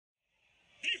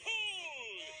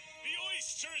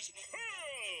oyster's pearl!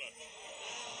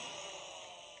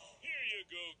 Here you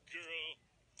go, girl.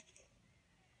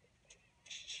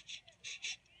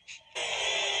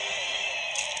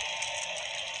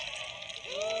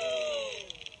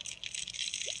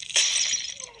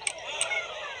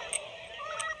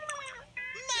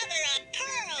 Mother of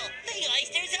pearl! The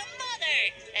oyster's a mother!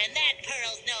 And that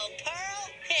pearl's no pearl,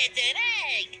 it's an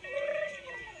egg!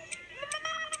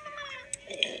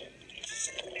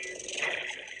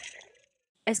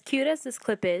 As cute as this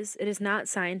clip is, it is not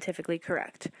scientifically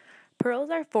correct. Pearls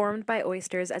are formed by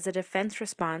oysters as a defense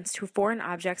response to foreign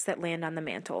objects that land on the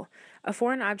mantle. A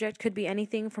foreign object could be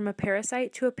anything from a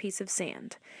parasite to a piece of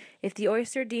sand. If the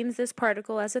oyster deems this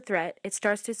particle as a threat, it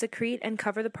starts to secrete and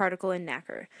cover the particle in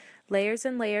nacre. Layers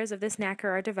and layers of this nacre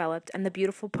are developed, and the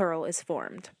beautiful pearl is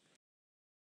formed.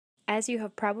 As you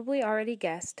have probably already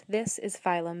guessed, this is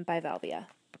phylum Bivalvia.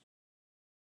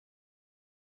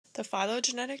 The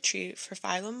phylogenetic tree for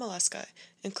phylum Mollusca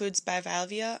includes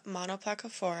Bivalvia,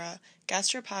 Monoplacophora,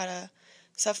 Gastropoda,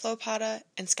 Cephalopoda,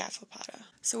 and Scaphopoda.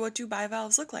 So what do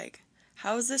bivalves look like?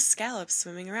 How is this scallop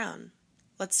swimming around?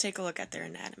 Let's take a look at their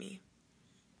anatomy.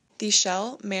 The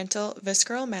shell, mantle,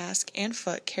 visceral mask, and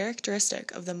foot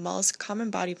characteristic of the mollusk common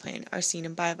body plan are seen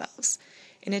in bivalves.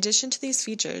 In addition to these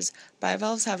features,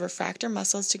 bivalves have refractor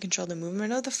muscles to control the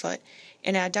movement of the foot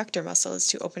and adductor muscles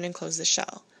to open and close the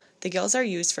shell. The gills are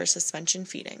used for suspension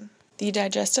feeding. The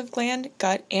digestive gland,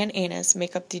 gut, and anus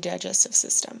make up the digestive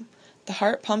system. The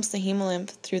heart pumps the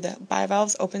hemolymph through the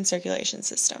bivalve's open circulation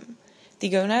system. The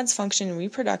gonads function in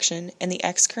reproduction, and the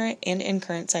excurrent and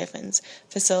incurrent siphons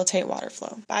facilitate water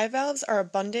flow. Bivalves are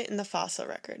abundant in the fossil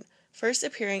record, first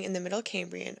appearing in the Middle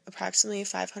Cambrian approximately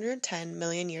 510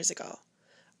 million years ago.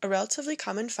 A relatively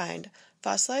common find,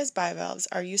 fossilized bivalves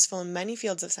are useful in many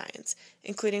fields of science,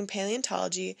 including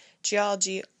paleontology,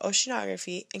 geology,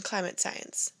 oceanography, and climate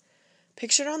science.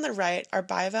 Pictured on the right are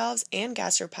bivalves and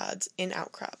gastropods in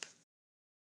outcrop.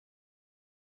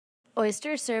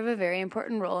 Oysters serve a very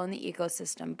important role in the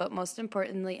ecosystem, but most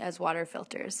importantly as water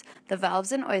filters. The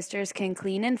valves in oysters can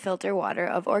clean and filter water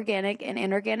of organic and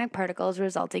inorganic particles,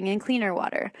 resulting in cleaner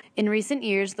water. In recent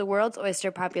years, the world's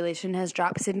oyster population has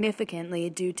dropped significantly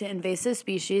due to invasive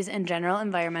species and general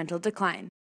environmental decline.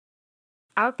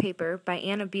 Our paper, by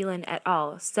Anna Bielen et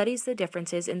al., studies the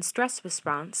differences in stress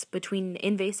response between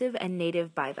invasive and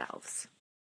native bivalves.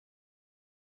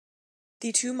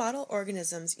 The two model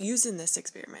organisms used in this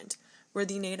experiment were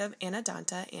the native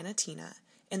Anodonta anatina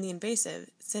and the invasive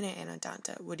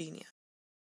Cynaanodonta woodinia.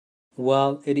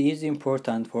 Well, it is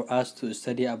important for us to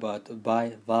study about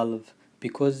bivalve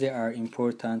because they are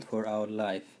important for our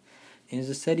life. In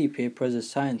the study paper, the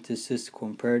scientists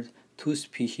compared two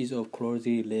species of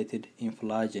closely related in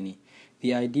phylogeny.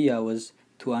 The idea was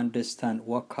to understand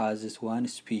what causes one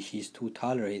species to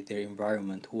tolerate their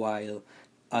environment while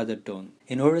other don't.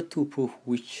 In order to prove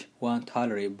which one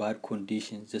tolerate bad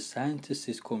conditions, the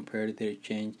scientists compared their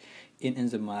change in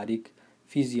enzymatic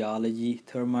physiology,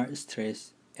 thermal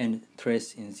stress, and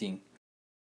stress in zinc.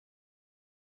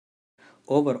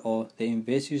 Overall, the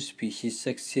invasive species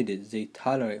succeeded. They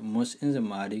tolerate most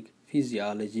enzymatic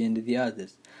physiology and the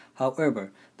others.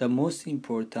 However, the most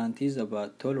important is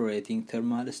about tolerating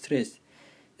thermal stress,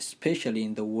 especially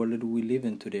in the world we live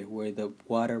in today, where the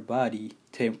water body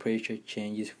temperature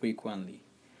changes frequently,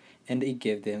 and it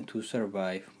gave them to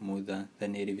survive more than the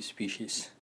native species.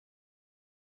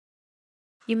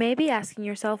 You may be asking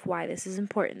yourself why this is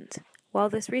important. Well,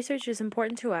 this research is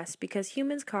important to us because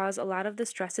humans cause a lot of the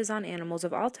stresses on animals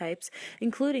of all types,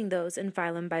 including those in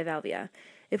phylum Bivalvia.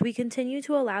 If we continue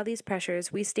to allow these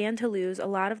pressures, we stand to lose a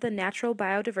lot of the natural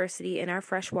biodiversity in our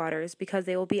fresh waters because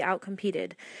they will be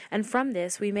outcompeted, and from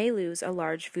this we may lose a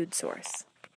large food source.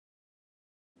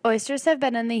 Oysters have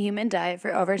been in the human diet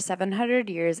for over 700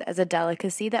 years as a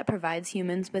delicacy that provides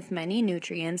humans with many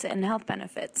nutrients and health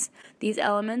benefits. These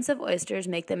elements of oysters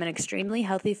make them an extremely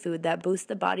healthy food that boosts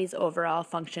the body's overall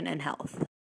function and health.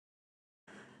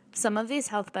 Some of these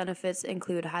health benefits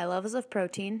include high levels of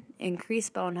protein,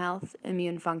 increased bone health,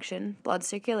 immune function, blood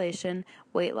circulation,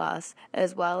 weight loss,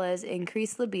 as well as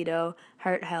increased libido,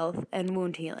 heart health, and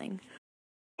wound healing.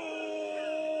 Who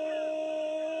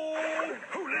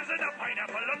lives in a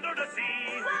pineapple under the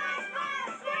sea?